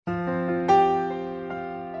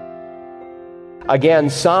Again,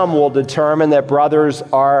 some will determine that brothers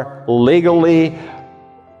are legally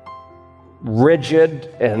rigid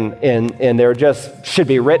and they're just should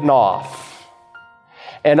be written off.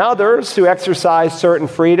 And others who exercise certain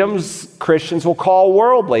freedoms, Christians will call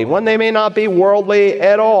worldly, when they may not be worldly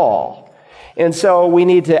at all. And so we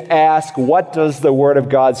need to ask, what does the Word of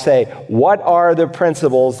God say? What are the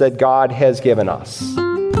principles that God has given us?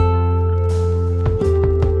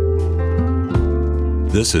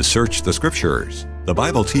 This is Search the Scriptures, the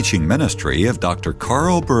Bible teaching ministry of Dr.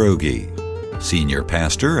 Carl Broggi, Senior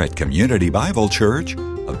Pastor at Community Bible Church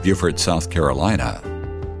of Beaufort, South Carolina.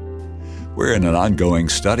 We're in an ongoing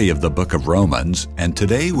study of the book of Romans, and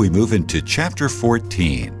today we move into chapter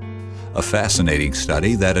 14, a fascinating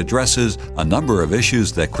study that addresses a number of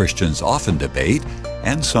issues that Christians often debate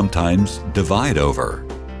and sometimes divide over.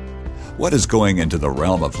 What is going into the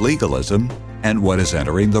realm of legalism, and what is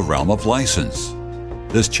entering the realm of license?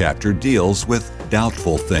 This chapter deals with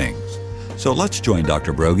doubtful things. So let's join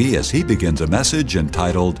Dr. Broggi as he begins a message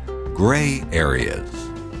entitled Gray Areas.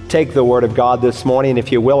 Take the Word of God this morning,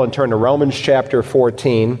 if you will, and turn to Romans chapter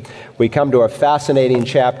 14. We come to a fascinating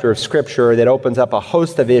chapter of Scripture that opens up a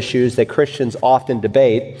host of issues that Christians often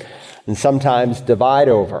debate and sometimes divide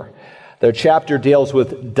over. The chapter deals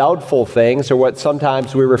with doubtful things, or what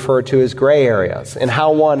sometimes we refer to as gray areas, and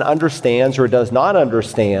how one understands or does not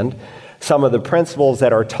understand some of the principles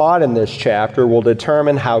that are taught in this chapter will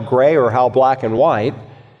determine how gray or how black and white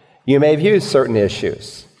you may view certain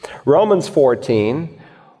issues. Romans 14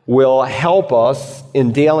 will help us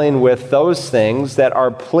in dealing with those things that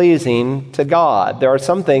are pleasing to God. There are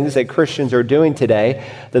some things that Christians are doing today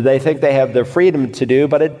that they think they have the freedom to do,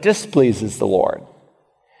 but it displeases the Lord.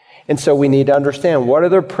 And so we need to understand, what are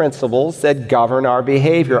the principles that govern our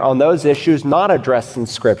behavior on those issues not addressed in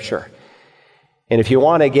Scripture? And if you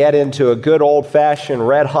want to get into a good old-fashioned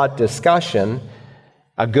red-hot discussion,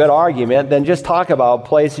 a good argument, then just talk about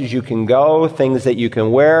places you can go, things that you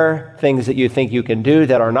can wear, things that you think you can do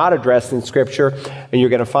that are not addressed in Scripture, and you're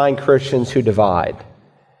going to find Christians who divide.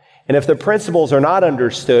 And if the principles are not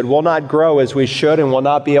understood, we'll not grow as we should, and will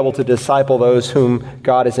not be able to disciple those whom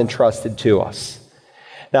God has entrusted to us.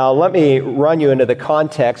 Now, let me run you into the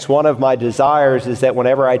context. One of my desires is that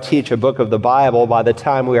whenever I teach a book of the Bible, by the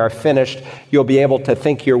time we are finished, you'll be able to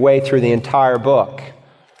think your way through the entire book.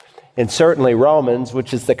 And certainly Romans,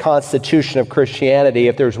 which is the constitution of Christianity,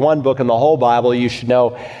 if there's one book in the whole Bible you should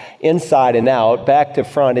know inside and out, back to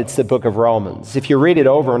front, it's the book of Romans. If you read it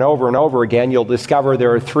over and over and over again, you'll discover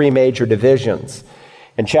there are three major divisions.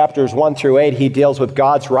 In chapters 1 through 8, he deals with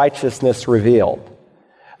God's righteousness revealed.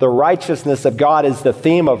 The righteousness of God is the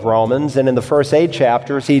theme of Romans, and in the first 8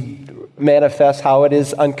 chapters, he manifests how it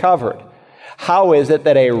is uncovered. How is it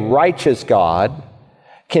that a righteous God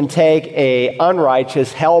can take an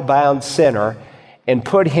unrighteous, hell-bound sinner and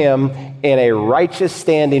put him in a righteous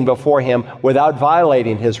standing before him without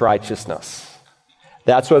violating his righteousness?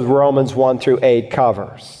 That's what Romans 1 through 8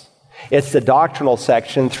 covers. It's the doctrinal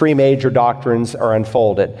section. 3 major doctrines are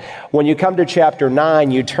unfolded. When you come to chapter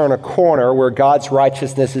 9, you turn a corner where God's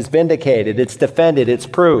righteousness is vindicated. It's defended. It's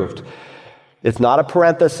proved. It's not a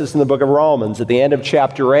parenthesis in the book of Romans. At the end of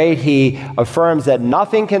chapter 8, he affirms that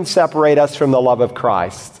nothing can separate us from the love of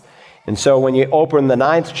Christ. And so when you open the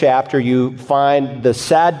 9th chapter, you find the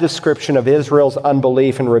sad description of Israel's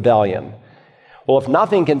unbelief and rebellion. Well, if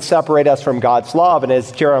nothing can separate us from God's love, and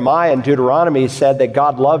as Jeremiah and Deuteronomy said that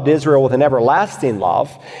God loved Israel with an everlasting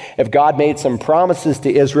love, if God made some promises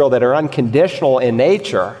to Israel that are unconditional in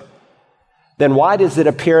nature, then why does it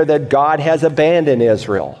appear that God has abandoned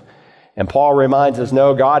Israel? And Paul reminds us,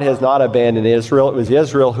 no, God has not abandoned Israel. It was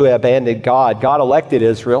Israel who abandoned God. God elected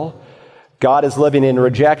Israel. God is living in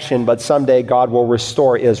rejection, but someday God will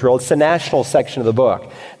restore Israel. It's the national section of the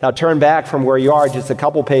book. Now turn back from where you are just a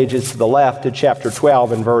couple pages to the left to chapter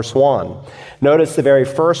 12 and verse 1. Notice the very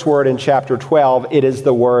first word in chapter 12, it is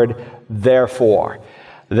the word therefore.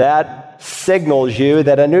 That signals you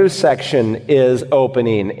that a new section is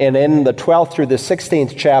opening. And in the 12th through the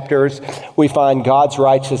 16th chapters, we find God's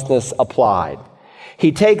righteousness applied.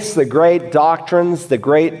 He takes the great doctrines, the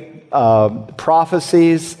great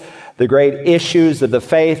prophecies, the great issues of the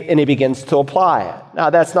faith, and he begins to apply it. Now,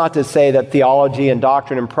 that's not to say that theology and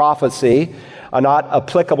doctrine and prophecy are not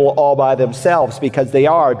applicable all by themselves, because they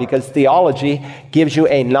are, because theology gives you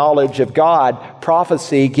a knowledge of God.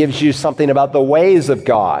 Prophecy gives you something about the ways of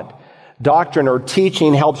God. Doctrine or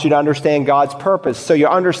teaching helps you to understand God's purpose, so you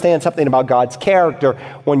understand something about God's character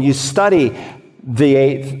when you study the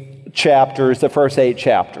 8 chapters, the first 8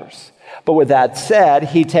 chapters. But with that said,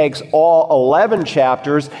 he takes all 11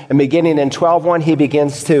 chapters, and beginning in 12:1, he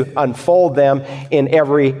begins to unfold them in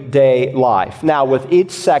everyday life. Now, with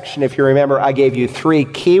each section, if you remember, I gave you 3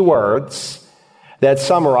 key words that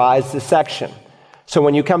summarize the section. So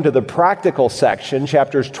when you come to the practical section,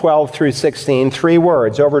 chapters 12 through 16, 3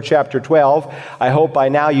 words. Over chapter 12, I hope by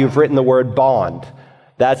now you've written the word bond.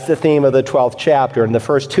 That's the theme of the 12th chapter. In the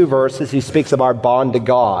first 2 verses, he speaks of our bond to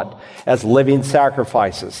God as living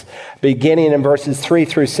sacrifices. Beginning in verses 3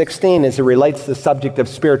 through 16, as it relates to the subject of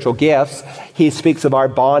spiritual gifts, he speaks of our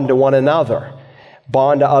bond to one another,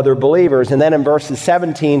 bond to other believers. And then in verses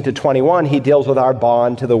 17 to 21, he deals with our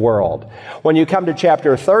bond to the world. When you come to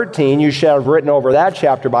chapter 13, you should have written over that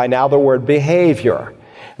chapter by now the word behavior.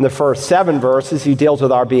 In the first 7 verses, he deals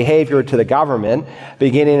with our behavior to the government.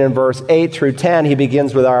 Beginning in verse 8 through 10, he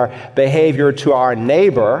begins with our behavior to our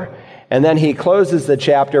neighbor. And then he closes the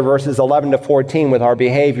chapter, verses 11 to 14, with our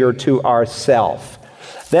behavior to ourself.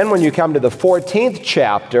 Then when you come to the 14th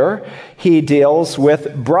chapter, he deals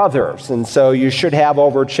with brothers. And so you should have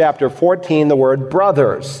over chapter 14 the word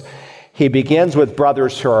brothers. He begins with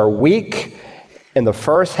brothers who are weak. In the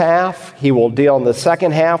first half, he will deal in the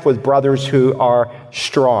second half with brothers who are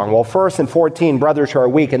strong. Well, first in 14, brothers who are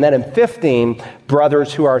weak, and then in 15,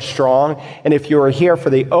 brothers who are strong. And if you were here for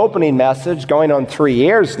the opening message, going on 3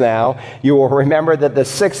 years now, you will remember that the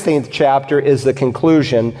 16th chapter is the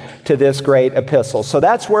conclusion to this great epistle. So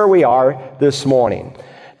that's where we are this morning.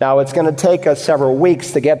 Now, it's going to take us several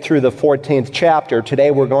weeks to get through the 14th chapter.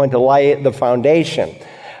 Today, we're going to lay the foundation.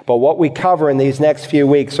 But what we cover in these next few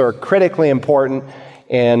weeks are critically important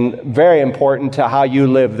and very important to how you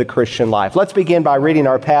live the Christian life. Let's begin by reading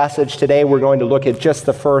our passage. Today we're going to look at just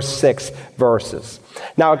the first 6 verses.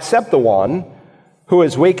 Now, accept the one who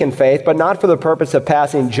is weak in faith, but not for the purpose of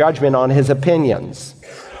passing judgment on his opinions.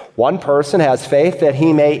 One person has faith that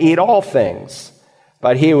he may eat all things,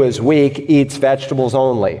 but he who is weak eats vegetables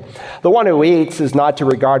only. The one who eats is not to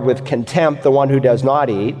regard with contempt the one who does not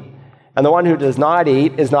eat. And the one who does not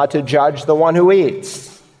eat is not to judge the one who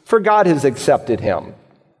eats, for God has accepted him.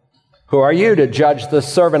 Who are you to judge the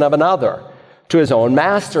servant of another? To his own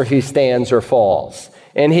master he stands or falls,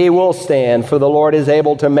 and he will stand, for the Lord is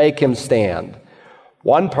able to make him stand.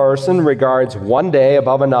 One person regards one day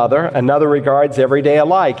above another, another regards every day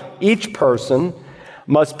alike. Each person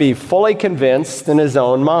must be fully convinced in his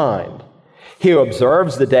own mind. He who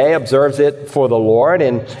observes the day observes it for the Lord,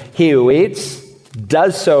 and he who eats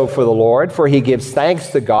does so for the Lord, for he gives thanks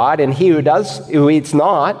to God, and he who eats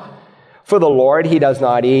not for the Lord, he does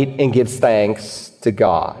not eat and gives thanks to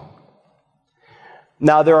God.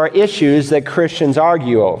 Now, there are issues that Christians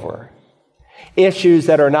argue over, issues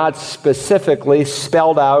that are not specifically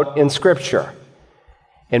spelled out in Scripture.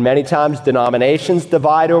 And many times denominations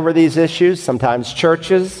divide over these issues, sometimes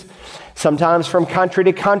churches. Sometimes from country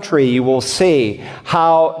to country, you will see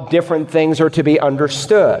how different things are to be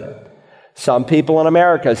understood. Some people in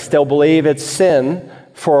America still believe it's sin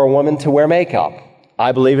for a woman to wear makeup.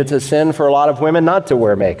 I believe it's a sin for a lot of women not to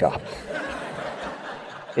wear makeup.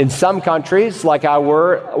 In some countries, like I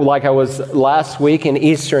was last week in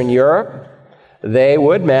Eastern Europe,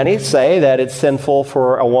 many say that it's sinful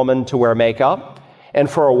for a woman to wear makeup and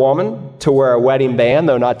for a woman to wear a wedding band,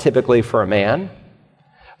 though not typically for a man.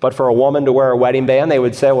 But for a woman to wear a wedding band, they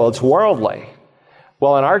would say, well, it's worldly.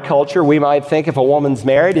 Well, in our culture, we might think if a woman's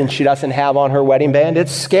married and she doesn't have on her wedding band,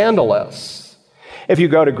 it's scandalous. If you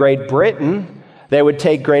go to Great Britain, they would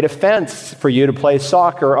take great offense for you to play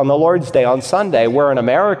soccer on the Lord's Day on Sunday, where in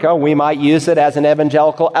America, we might use it as an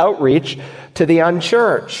evangelical outreach to the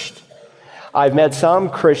unchurched. I've met some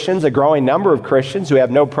Christians, a growing number of Christians, who have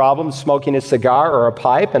no problem smoking a cigar or a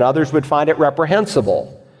pipe, and others would find it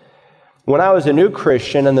reprehensible. When I was a new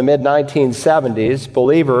Christian in the mid-1970s,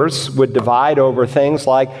 believers would divide over things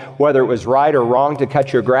like whether it was right or wrong to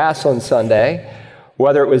cut your grass on Sunday,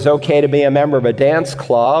 whether it was okay to be a member of a dance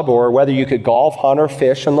club, or whether you could golf, hunt, or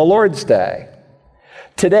fish on the Lord's Day.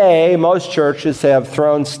 Today, most churches have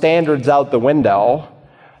thrown standards out the window.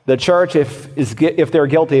 The church, if they're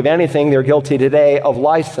guilty of anything, they're guilty today of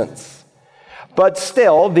license. But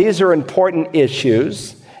still, these are important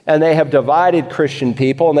issues. And they have divided Christian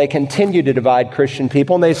people, and they continue to divide Christian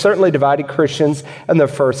people, and they certainly divided Christians in the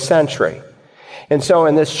first century. And so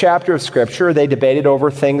in this chapter of Scripture, they debated over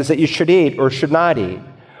things that you should eat or should not eat,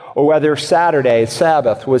 or whether Saturday,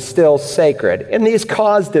 Sabbath, was still sacred. And these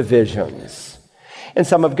caused divisions. And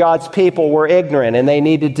some of God's people were ignorant, and they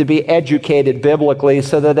needed to be educated biblically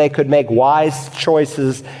so that they could make wise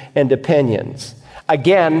choices and opinions.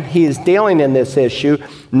 Again, he is dealing in this issue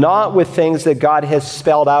not with things that God has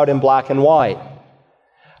spelled out in black and white,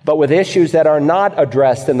 but with issues that are not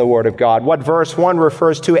addressed in the Word of God, what verse 1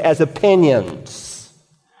 refers to as opinions,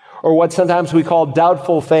 or what sometimes we call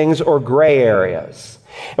doubtful things or gray areas.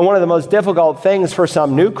 And one of the most difficult things for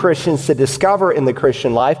some new Christians to discover in the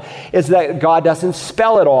Christian life is that God doesn't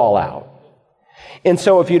spell it all out. And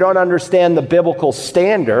so if you don't understand the biblical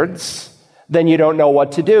standards, then you don't know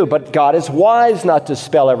what to do. But God is wise not to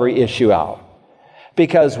spell every issue out,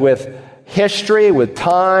 because with history, with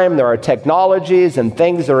time, there are technologies and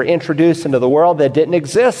things that are introduced into the world that didn't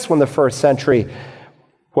exist when the first century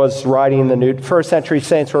saints were writing the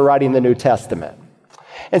New Testament.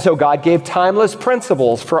 And so God gave timeless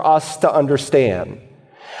principles for us to understand.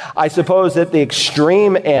 I suppose at the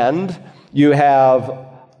extreme end, you have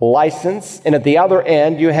license, and at the other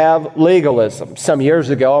end, you have legalism. Some years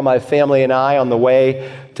ago, my family and I, on the way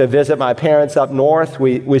to visit my parents up north,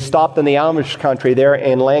 we stopped in the Amish country there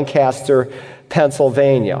in Lancaster,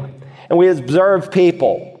 Pennsylvania. And we observed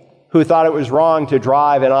people who thought it was wrong to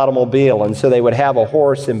drive an automobile, and so they would have a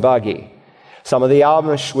horse and buggy. Some of the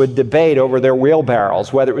Amish would debate over their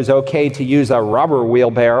wheelbarrows, whether it was okay to use a rubber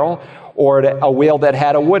wheelbarrow or a wheel that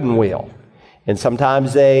had a wooden wheel. And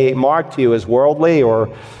sometimes they marked you as worldly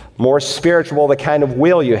or more spiritual the kind of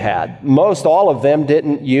wheel you had. Most all of them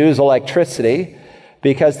didn't use electricity,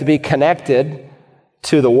 because to be connected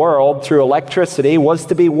to the world through electricity was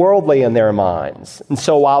to be worldly in their minds. And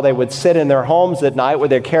so while they would sit in their homes at night with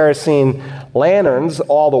their kerosene lanterns,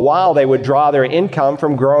 all the while they would draw their income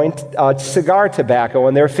from growing cigar tobacco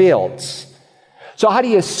in their fields. So how do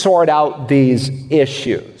you sort out these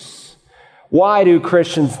issues? Why do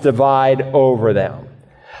Christians divide over them?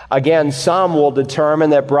 Again, some will determine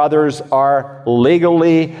that brothers are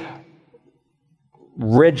legally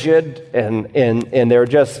rigid and they're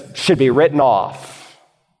just should be written off.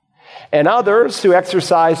 And others who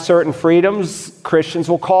exercise certain freedoms, Christians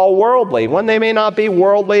will call worldly, when they may not be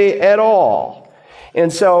worldly at all.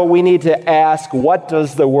 And so we need to ask, what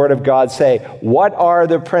does the Word of God say? What are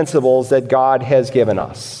the principles that God has given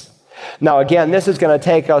us? Now, again, this is going to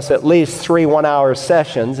take us at least 3 one-hour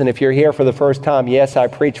sessions. And if you're here for the first time, yes, I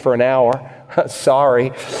preach for an hour.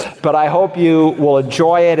 Sorry. But I hope you will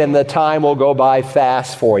enjoy it and the time will go by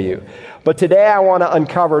fast for you. But today I want to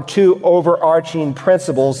uncover 2 overarching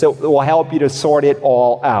principles that will help you to sort it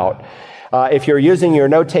all out. If you're using your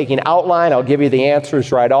note-taking outline, I'll give you the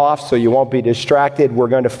answers right off so you won't be distracted. We're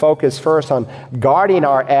going to focus first on guarding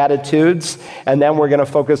our attitudes, and then we're going to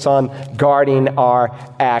focus on guarding our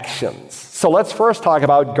actions. So let's first talk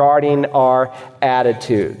about guarding our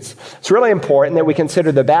attitudes. It's really important that we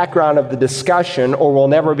consider the background of the discussion, or we'll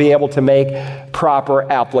never be able to make proper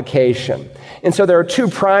application. And so there are 2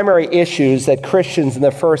 primary issues that Christians in the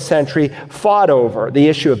first century fought over: the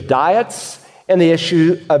issue of diets and the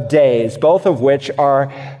issue of days, both of which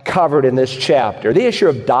are covered in this chapter. The issue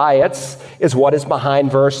of diets is what is behind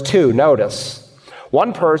verse 2. Notice,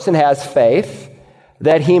 one person has faith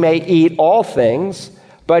that he may eat all things,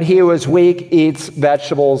 but he who is weak eats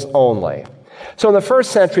vegetables only. So in the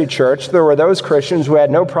first century church, there were those Christians who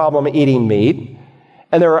had no problem eating meat,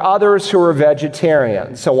 and there were others who were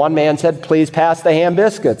vegetarians. So one man said, please pass the ham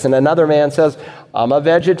biscuits, and another man says, I'm a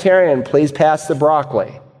vegetarian, please pass the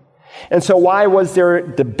broccoli. And so why was there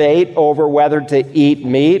debate over whether to eat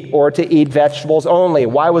meat or to eat vegetables only?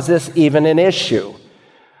 Why was this even an issue?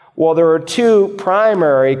 Well, there are 2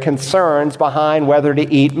 primary concerns behind whether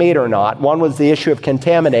to eat meat or not. One was the issue of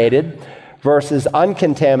contaminated versus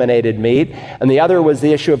uncontaminated meat, and the other was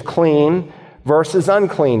the issue of clean versus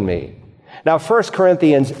unclean meat. Now, 1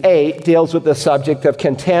 Corinthians 8 deals with the subject of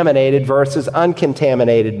contaminated versus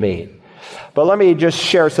uncontaminated meat. But let me just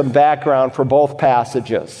share some background for both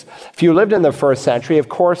passages. If you lived in the first century, of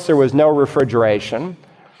course, there was no refrigeration.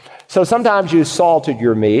 So sometimes you salted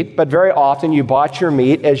your meat, but very often you bought your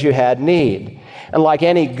meat as you had need. And like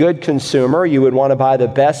any good consumer, you would want to buy the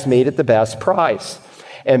best meat at the best price.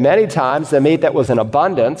 And many times the meat that was in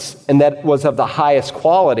abundance and that was of the highest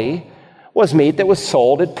quality was meat that was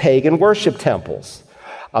sold at pagan worship temples.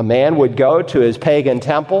 A man would go to his pagan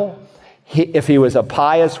temple. If he was a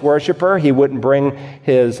pious worshiper, he wouldn't bring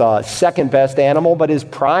his second best animal, but his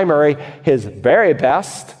very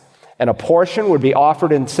best, and a portion would be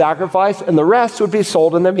offered in sacrifice, and the rest would be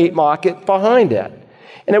sold in the meat market behind it.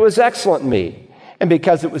 And it was excellent meat. And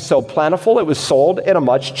because it was so plentiful, it was sold at a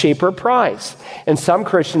much cheaper price. And some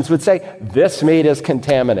Christians would say, this meat is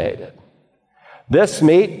contaminated. This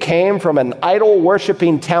meat came from an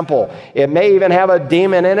idol-worshiping temple. It may even have a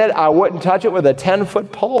demon in it. I wouldn't touch it with a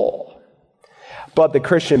 10-foot pole. But the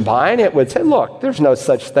Christian buying it would say, look, there's no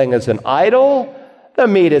such thing as an idol. The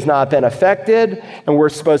meat has not been affected, and we're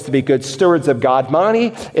supposed to be good stewards of God's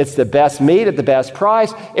money. It's the best meat at the best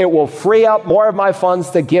price. It will free up more of my funds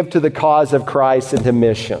to give to the cause of Christ and to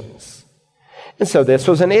missions. And so this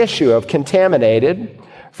was an issue of contaminated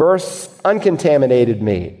versus uncontaminated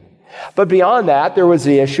meat. But beyond that, there was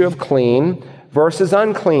the issue of clean versus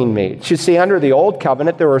unclean meats. You see, under the Old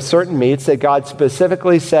Covenant, there were certain meats that God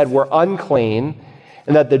specifically said were unclean,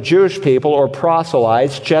 and that the Jewish people or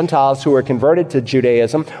proselytes, Gentiles who were converted to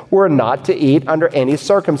Judaism, were not to eat under any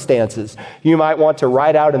circumstances. You might want to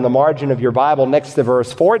write out in the margin of your Bible next to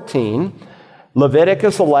verse 14,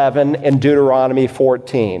 Leviticus 11 and Deuteronomy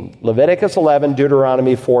 14. Leviticus 11,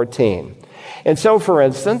 Deuteronomy 14. And so, for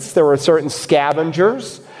instance, there were certain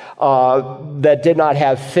scavengers that did not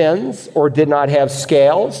have fins or did not have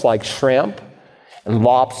scales, like shrimp and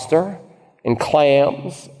lobster and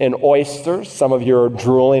clams and oysters. Some of you are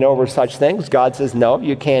drooling over such things. God says, no,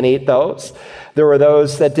 you can't eat those. There were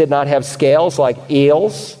those that did not have scales, like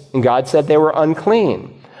eels, and God said they were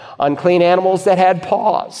unclean. Unclean animals that had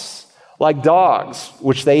paws, like dogs,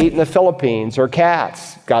 which they eat in the Philippines, or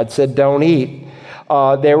cats. God said, don't eat.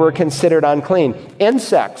 They were considered unclean.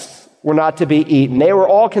 Insects were not to be eaten. They were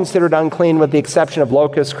all considered unclean with the exception of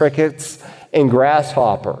locusts, crickets, and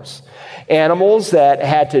grasshoppers. Animals that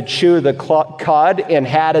had to chew the cud and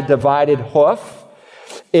had a divided hoof,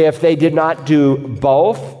 if they did not do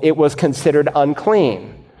both, it was considered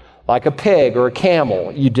unclean. Like a pig or a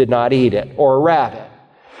camel, you did not eat it, or a rabbit.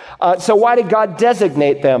 So why did God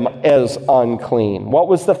designate them as unclean? What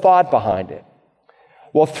was the thought behind it?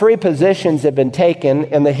 Well, three positions have been taken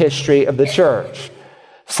in the history of the church.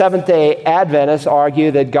 Seventh-day Adventists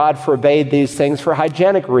argue that God forbade these things for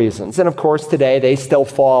hygienic reasons. And of course, today they still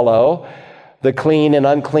follow the clean and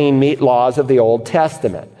unclean meat laws of the Old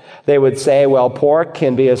Testament. They would say, well, pork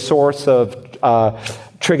can be a source of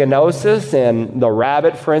trichinosis, and the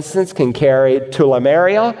rabbit, for instance, can carry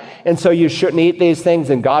tularemia, and so you shouldn't eat these things,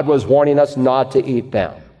 and God was warning us not to eat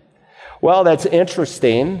them. Well, that's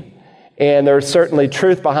interesting. And there's certainly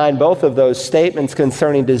truth behind both of those statements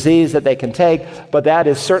concerning disease that they can take, but that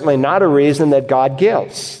is certainly not a reason that God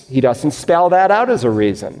gives. He doesn't spell that out as a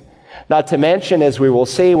reason. Not to mention, as we will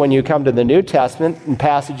see when you come to the New Testament, in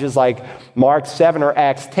passages like Mark 7 or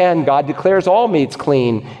Acts 10, God declares all meats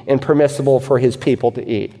clean and permissible for his people to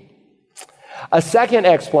eat. A second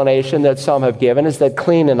explanation that some have given is that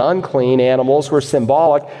clean and unclean animals were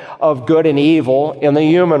symbolic of good and evil in the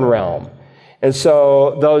human realm. And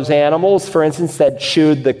so those animals, for instance, that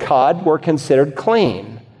chewed the cud were considered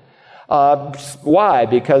clean. Why?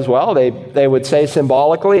 Because, well, they would say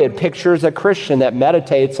symbolically it pictures a Christian that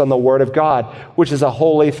meditates on the Word of God, which is a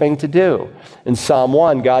holy thing to do. In Psalm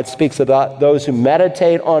 1, God speaks about those who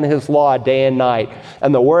meditate on his law day and night.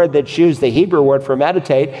 And the word that's used, the Hebrew word for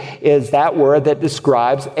meditate, is that word that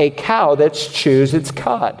describes a cow that chews its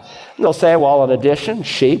cud. And they'll say, well, in addition,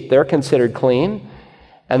 sheep, they're considered clean.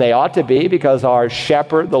 And they ought to be, because our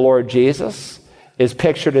shepherd, the Lord Jesus, is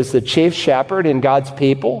pictured as the chief shepherd, in God's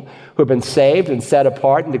people who have been saved and set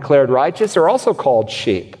apart and declared righteous are also called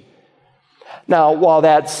sheep. Now, while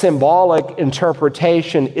that symbolic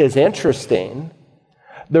interpretation is interesting,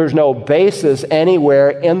 there's no basis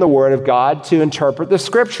anywhere in the Word of God to interpret the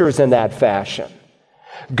Scriptures in that fashion.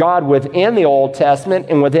 God, within the Old Testament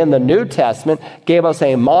and within the New Testament, gave us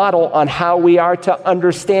a model on how we are to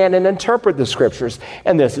understand and interpret the Scriptures.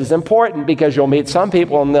 And this is important because you'll meet some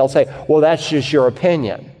people and they'll say, well, that's just your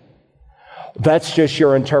opinion. That's just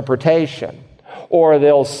your interpretation. Or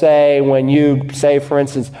they'll say, when you say, for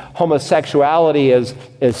instance, homosexuality is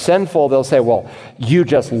sinful, they'll say, well, you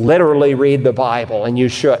just literally read the Bible and you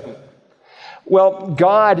shouldn't. Well,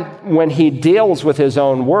 God, when he deals with his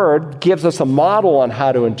own word, gives us a model on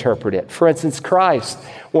how to interpret it. For instance, Christ,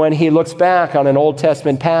 when he looks back on an Old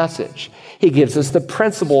Testament passage, he gives us the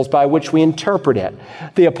principles by which we interpret it.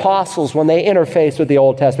 The apostles, when they interface with the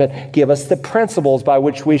Old Testament, give us the principles by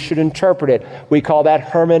which we should interpret it. We call that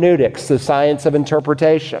hermeneutics, the science of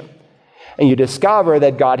interpretation. And you discover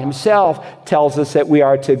that God himself tells us that we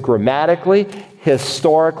are to grammatically,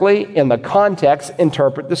 historically, in the context,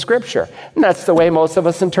 interpret the Scripture. And that's the way most of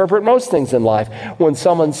us interpret most things in life. When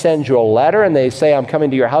someone sends you a letter and they say, I'm coming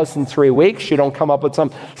to your house in 3 weeks, you don't come up with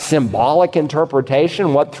some symbolic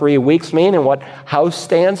interpretation, what 3 weeks mean and what house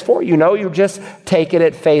stands for. You just take it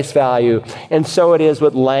at face value. And so it is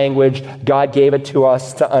with language. God gave it to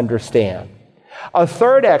us to understand. A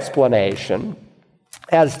third explanation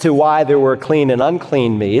as to why there were clean and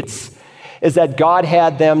unclean meats is that God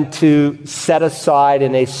had them to set aside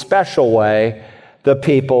in a special way the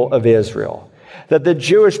people of Israel. That the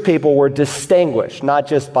Jewish people were distinguished, not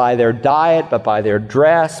just by their diet, but by their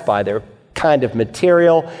dress, by their kind of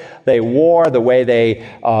material they wore, the way they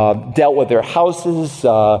dealt with their houses,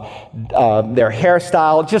 their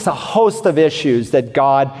hairstyle, just a host of issues that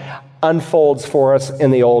God unfolds for us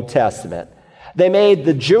in the Old Testament. They made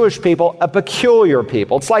the Jewish people a peculiar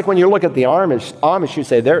people. It's like when you look at the Amish, you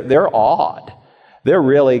say they're odd. They're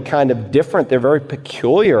really kind of different. They're very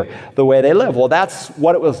peculiar the way they live. Well, that's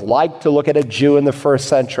what it was like to look at a Jew in the first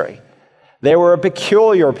century. They were a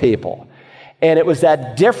peculiar people. And it was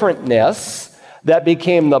that differentness that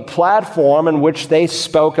became the platform in which they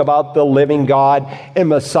spoke about the living God and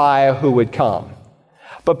Messiah who would come.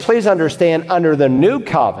 But please understand, under the new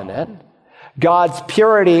covenant, God's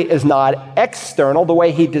purity is not external. The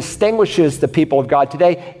way he distinguishes the people of God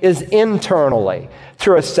today is internally,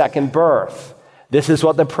 through a second birth. This is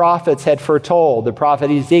what the prophets had foretold. The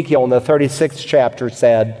prophet Ezekiel in the 36th chapter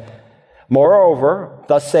said, "Moreover,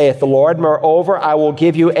 thus saith the Lord, moreover, I will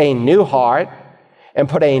give you a new heart and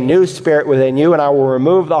put a new spirit within you, and I will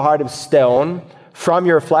remove the heart of stone from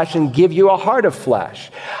your flesh and give you a heart of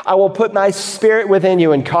flesh. I will put my spirit within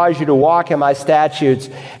you and cause you to walk in my statutes,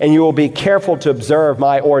 and you will be careful to observe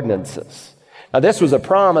my ordinances." Now, this was a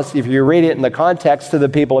promise, if you read it in the context, to the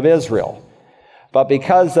people of Israel. But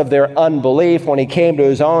because of their unbelief, when he came to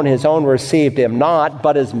his own received him not.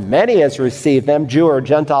 But as many as received them, Jew or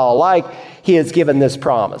Gentile alike, he has given this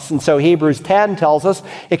promise. And so Hebrews 10 tells us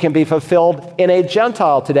it can be fulfilled in a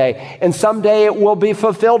Gentile today. And someday it will be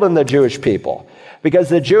fulfilled in the Jewish people. Because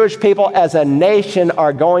the Jewish people as a nation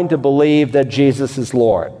are going to believe that Jesus is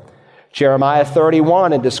Lord. Jeremiah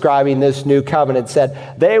 31, in describing this new covenant, said,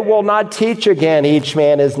 "They will not teach again each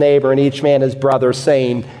man his neighbor and each man his brother,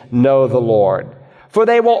 saying, 'Know the Lord.' For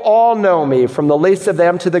they will all know me, from the least of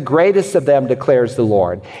them to the greatest of them, declares the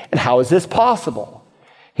Lord." And how is this possible?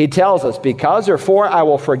 He tells us, "Because or for I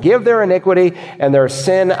will forgive their iniquity, and their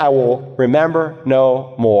sin I will remember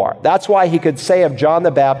no more." That's why he could say of John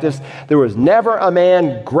the Baptist, "There was never a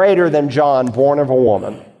man greater than John born of a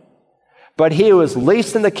woman. But he who is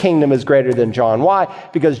least in the kingdom is greater than John." Why?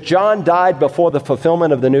 Because John died before the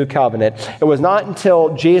fulfillment of the new covenant. It was not until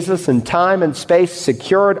Jesus in time and space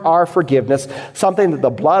secured our forgiveness, something that the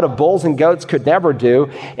blood of bulls and goats could never do,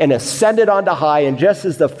 and ascended onto high. And just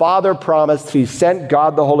as the Father promised, he sent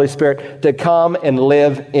God the Holy Spirit to come and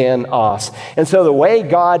live in us. And so the way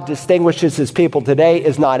God distinguishes his people today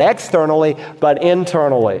is not externally, but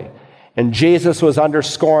internally. And Jesus was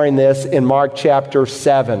underscoring this in Mark chapter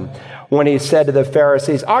 7. When he said to the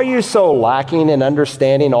Pharisees, "Are you so lacking in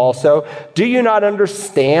understanding also? Do you not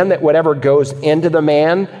understand that whatever goes into the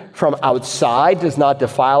man from outside does not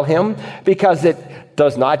defile him? Because it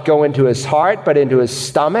does not go into his heart, but into his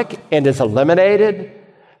stomach, and is eliminated?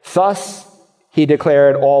 Thus, he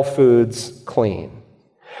declared all foods clean."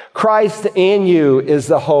 Christ in you is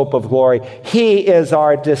the hope of glory. He is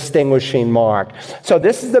our distinguishing mark. So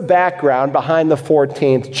this is the background behind the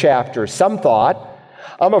 14th chapter. Some thought,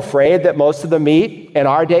 "I'm afraid that most of the meat in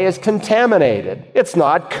our day is contaminated. It's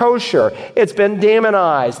not kosher. It's been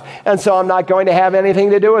demonized. And so I'm not going to have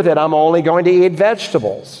anything to do with it. I'm only going to eat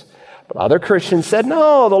vegetables." But other Christians said,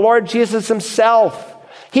 "No, the Lord Jesus himself,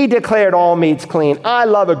 he declared all meats clean. I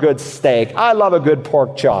love a good steak. I love a good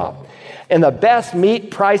pork chop. And the best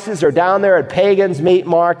meat prices are down there at Pagan's Meat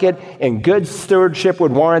Market, and good stewardship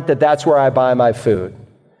would warrant that that's where I buy my food."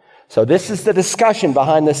 So this is the discussion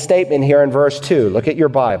behind the statement here in verse 2. Look at your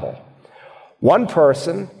Bible. "One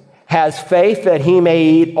person has faith that he may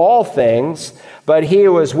eat all things, but he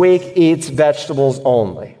who is weak eats vegetables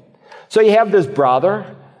only." So you have this brother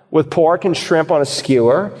with pork and shrimp on a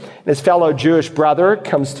skewer. And his fellow Jewish brother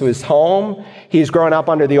comes to his home. He's grown up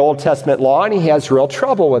under the Old Testament law, and he has real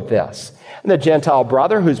trouble with this. And the Gentile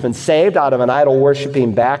brother, who's been saved out of an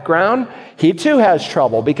idol-worshiping background, he too has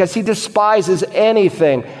trouble because he despises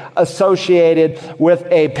anything associated with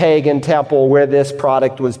a pagan temple where this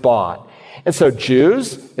product was bought. And so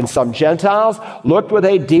Jews and some Gentiles looked with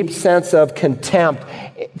a deep sense of contempt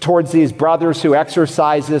towards these brothers who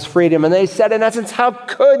exercise this freedom. And they said, in essence, "How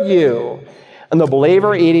could you?" And the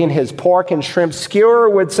believer eating his pork and shrimp skewer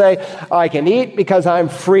would say, "I can eat because I'm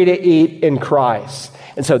free to eat in Christ."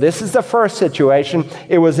 And so this is the first situation.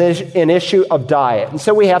 It was an issue of diet. And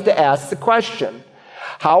so we have to ask the question,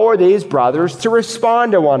 how are these brothers to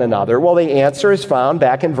respond to one another? Well, the answer is found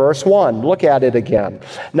back in verse 1. Look at it again.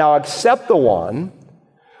 "Now accept the one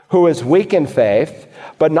who is weak in faith,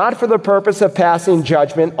 but not for the purpose of passing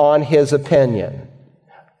judgment on his opinion."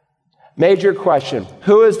 Major question.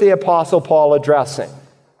 Who is the Apostle Paul addressing?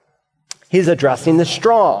 He's addressing the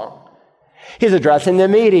strong. He's addressing the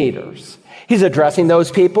meat eaters. He's addressing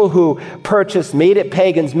those people who purchased meat at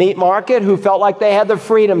Pagan's Meat Market, who felt like they had the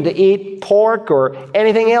freedom to eat pork or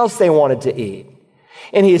anything else they wanted to eat.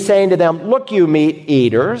 And he's saying to them, look, you meat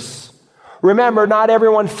eaters, remember, not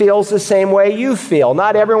everyone feels the same way you feel.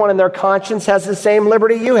 Not everyone in their conscience has the same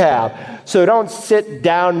liberty you have. So don't sit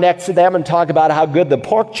down next to them and talk about how good the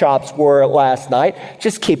pork chops were last night.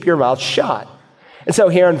 Just keep your mouth shut. And so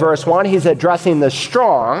here in verse 1, he's addressing the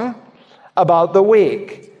strong about the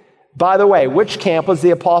weak. By the way, which camp was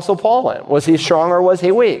the Apostle Paul in? Was he strong or was he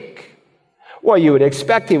weak? Well, you would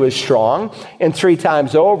expect he was strong, and 3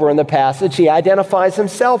 times over in the passage, he identifies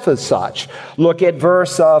himself as such. Look at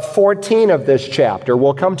verse 14 of this chapter.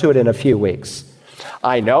 We'll come to it in a few weeks.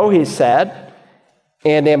 I know, he said,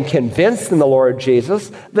 and am convinced in the Lord Jesus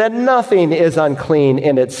that nothing is unclean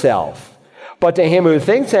in itself. But to him who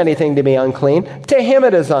thinks anything to be unclean, to him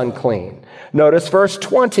it is unclean. Notice verse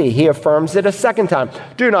 20, he affirms it a second time.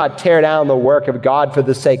 Do not tear down the work of God for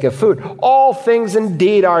the sake of food. All things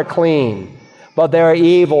indeed are clean, but they are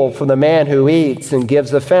evil for the man who eats and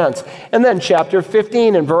gives offense. And then chapter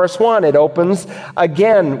 15 and verse 1, it opens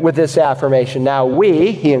again with this affirmation. Now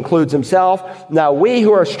we, he includes himself, now we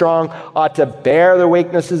who are strong ought to bear the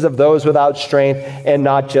weaknesses of those without strength and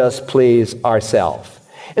not just please ourselves.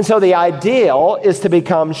 And so the ideal is to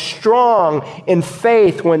become strong in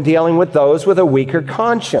faith when dealing with those with a weaker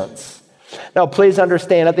conscience. Now, please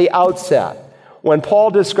understand at the outset, when Paul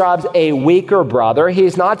describes a weaker brother,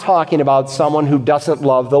 he's not talking about someone who doesn't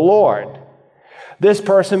love the Lord. This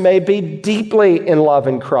person may be deeply in love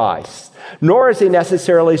in Christ, nor is he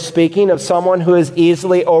necessarily speaking of someone who is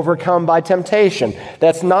easily overcome by temptation.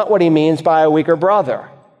 That's not what he means by a weaker brother.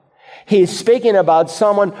 He's speaking about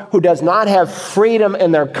someone who does not have freedom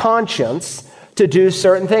in their conscience to do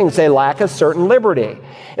certain things. They lack a certain liberty.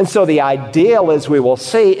 And so the ideal, as we will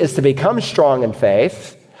see, is to become strong in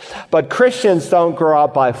faith. But Christians don't grow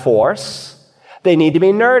up by force. They need to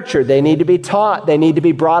be nurtured. They need to be taught. They need to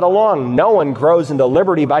be brought along. No one grows into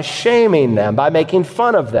liberty by shaming them, by making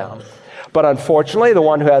fun of them. But unfortunately, the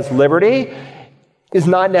one who has liberty is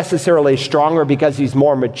not necessarily stronger because he's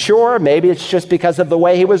more mature. Maybe it's just because of the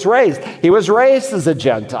way he was raised. He was raised as a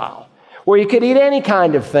Gentile, where he could eat any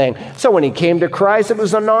kind of thing. So when he came to Christ, it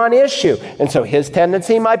was a non-issue. And so his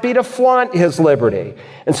tendency might be to flaunt his liberty.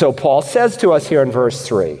 And so Paul says to us here in verse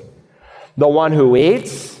 3, the one who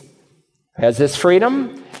eats, has this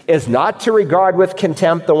freedom, is not to regard with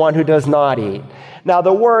contempt the one who does not eat. Now,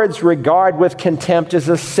 the words regard with contempt is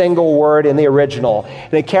a single word in the original,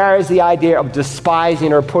 and it carries the idea of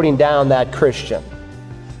despising or putting down that Christian.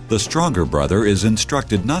 The stronger brother is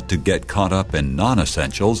instructed not to get caught up in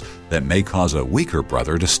non-essentials that may cause a weaker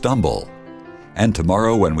brother to stumble. And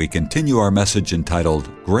tomorrow, when we continue our message entitled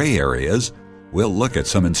Gray Areas, we'll look at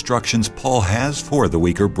some instructions Paul has for the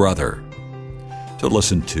weaker brother. To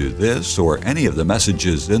listen to this or any of the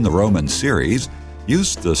messages in the Romans series,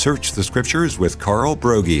 use the Search the Scriptures with Carl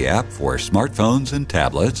Broggi app for smartphones and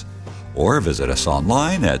tablets, or visit us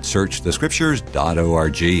online at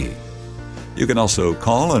searchthescriptures.org. You can also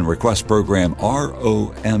call and request program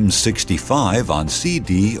ROM65 on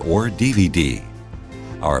CD or DVD.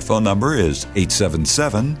 Our phone number is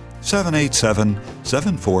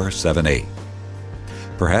 877-787-7478.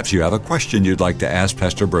 Perhaps you have a question you'd like to ask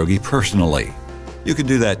Pastor Broggi personally. You can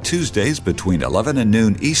do that Tuesdays between 11 and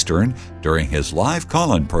noon Eastern during his live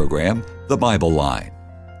call-in program, The Bible Line.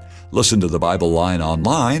 Listen to The Bible Line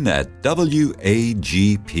online at wagp.net.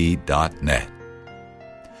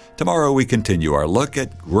 Tomorrow we continue our look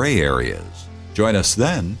at gray areas. Join us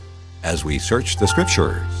then as we search the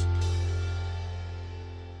Scriptures.